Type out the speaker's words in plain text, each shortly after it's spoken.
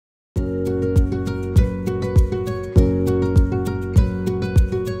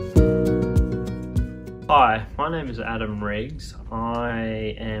Hi, my name is Adam Riggs.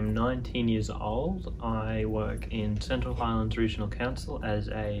 I am 19 years old. I work in Central Highlands Regional Council as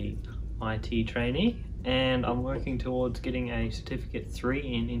a IT trainee, and I'm working towards getting a Certificate 3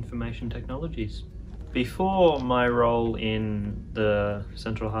 in Information Technologies. Before my role in the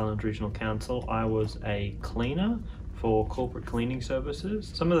Central Highlands Regional Council, I was a cleaner for corporate cleaning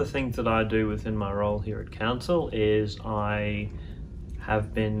services. Some of the things that I do within my role here at Council is I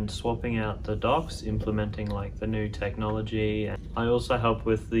have been swapping out the docks, implementing like the new technology. I also help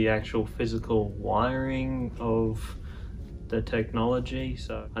with the actual physical wiring of the technology.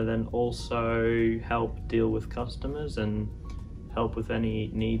 So I then also help deal with customers and help with any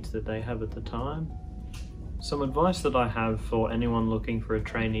needs that they have at the time. Some advice that I have for anyone looking for a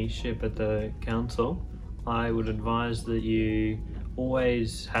traineeship at the council, I would advise that you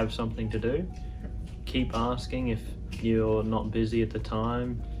always have something to do. Keep asking if you're not busy at the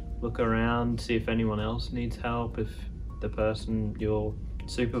time. Look around, see if anyone else needs help, if the person, your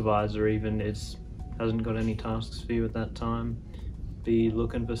supervisor even, hasn't got any tasks for you at that time. Be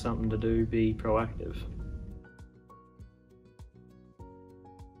looking for something to do, be proactive.